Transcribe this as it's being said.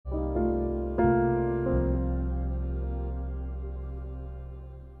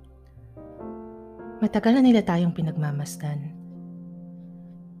Matagal na nila tayong pinagmamasdan.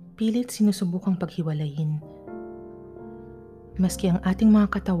 Pilit sinusubukang paghiwalayin. Maski ang ating mga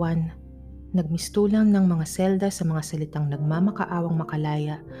katawan, nagmistulang ng mga selda sa mga salitang nagmamakaawang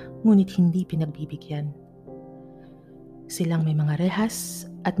makalaya, ngunit hindi pinagbibigyan. Silang may mga rehas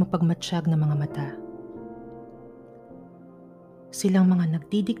at mapagmatsyag na mga mata. Silang mga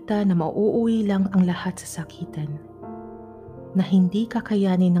nagdidikta na mauuwi lang ang lahat sa sakitan, na hindi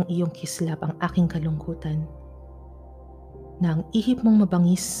kakayanin ng iyong kislap ang aking kalungkutan, na ang ihip mong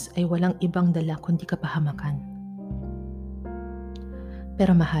mabangis ay walang ibang dala kundi kapahamakan.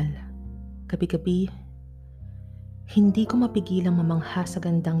 Pero mahal, gabi-gabi, hindi ko mapigilang mamangha sa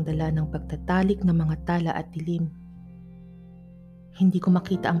gandang dala ng pagtatalik ng mga tala at dilim. Hindi ko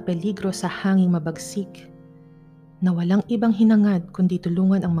makita ang peligro sa hanging mabagsik, na walang ibang hinangad kundi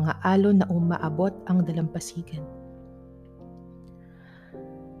tulungan ang mga alon na umaabot ang dalampasigan.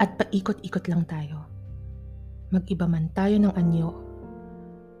 At paikot-ikot lang tayo. Mag-iba man tayo ng anyo,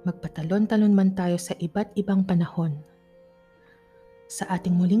 magpatalon-talon man tayo sa iba't ibang panahon. Sa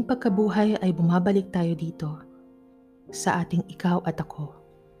ating muling pagkabuhay ay bumabalik tayo dito, sa ating ikaw at ako.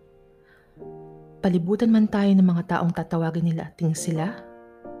 Palibutan man tayo ng mga taong tatawagin nila ating sila,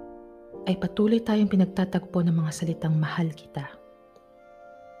 ay patuloy tayong pinagtatagpo ng mga salitang mahal kita.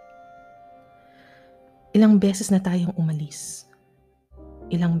 Ilang beses na tayong umalis.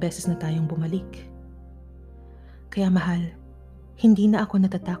 Ilang beses na tayong bumalik. Kaya mahal, hindi na ako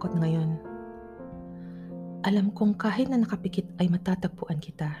natatakot ngayon. Alam kong kahit na nakapikit ay matatagpuan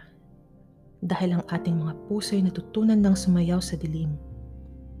kita, dahil ang ating mga puso ay natutunan ng sumayaw sa dilim.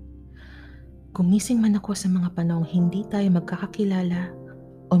 Gumising man ako sa mga panahong hindi tayo magkakakilala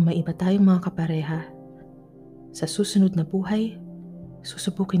o may iba tayong mga kapareha, sa susunod na buhay,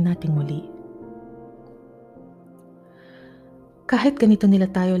 susubukin nating muli. Kahit ganito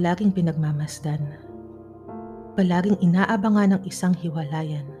nila tayo laging pinagmamasdan, palaging inaabangan ng isang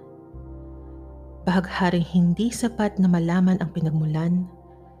hiwalayan. Bahagharing hindi sapat na malaman ang pinagmulan,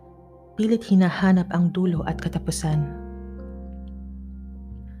 pilit hinahanap ang dulo at katapusan.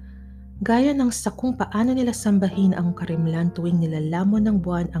 Gaya ng sa kung paano nila sambahin ang karimlan tuwing nilalamon ng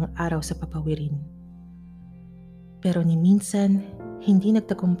buwan ang araw sa papawirin. Pero ni minsan, hindi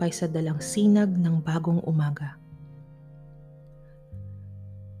nagtagumpay sa dalang sinag ng bagong umaga.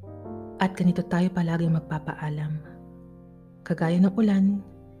 At ganito tayo palaging magpapaalam. Kagaya ng ulan,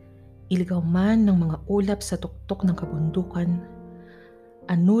 iligaw man ng mga ulap sa tuktok ng kabundukan,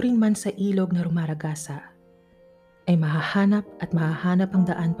 anurin man sa ilog na rumaragasa, ay mahahanap ang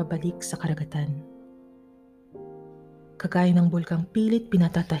daan pabalik sa karagatan. Kagaya ng bulkang pilit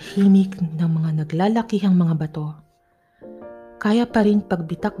pinatatahimik ng mga naglalakihang mga bato, kaya pa rin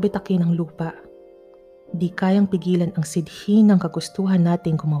pagbitak-bitakin ng lupa, di kayang pigilan ang sidhi ng kagustuhan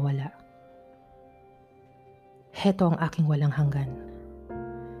nating kumawala. Heto ang aking walang hanggan,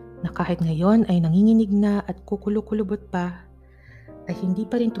 na kahit ngayon ay nanginginig na at kukulukulubot pa, ay hindi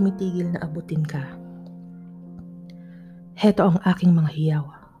pa rin tumitigil na abutin ka. Heto ang aking mga hiyaw,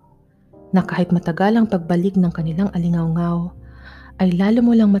 na kahit matagal ang pagbalik ng kanilang alingaw-ngaw, ay lalo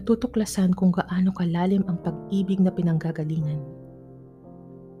mo lang matutuklasan kung gaano kalalim ang pag-ibig na pinanggagalingan.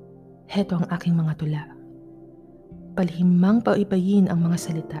 Heto ang aking mga tula, palihimang paibayin ang mga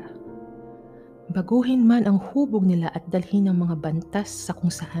salita. Baguhin man ang hubog nila at dalhin ang mga bantas sa kung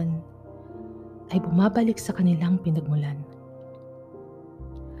saan, ay bumabalik sa kanilang pinagmulan.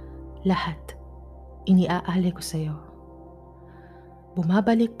 Lahat, iniaalay ko sa iyo.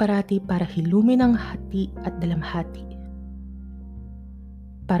 Bumabalik parati para hilumin ang hati at dalamhati,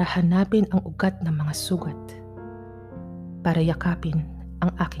 para hanapin ang ugat ng mga sugat, para yakapin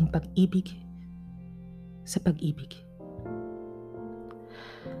ang aking pag-ibig sa pag-ibig.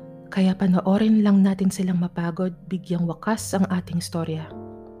 Kaya panoorin lang natin silang mapagod, bigyang wakas ang ating istorya,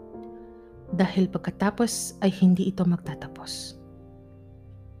 dahil pagkatapos ay hindi ito magtatapos.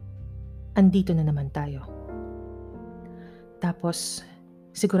 Andito na naman tayo. Tapos,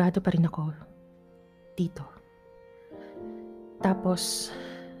 sigurado pa rin ako dito. Tapos,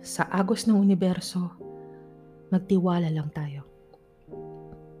 sa agos ng universo, magtiwala lang tayo.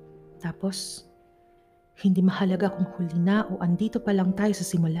 Tapos, hindi mahalaga kung huli na o andito pa lang tayo sa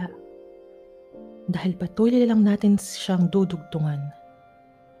simula. Dahil patuloy lang natin siyang dudugtungan.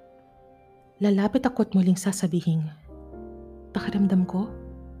 Lalapit ako at muling sasabihin, pakiramdam ko,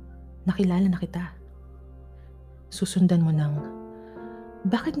 nakilala na kita. Susundan mo ng,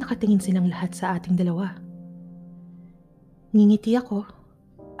 bakit nakatingin silang lahat sa ating dalawa? Ngingiti ako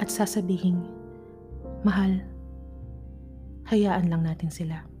at sasabihin, mahal, hayaan lang natin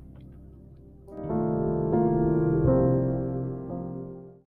sila.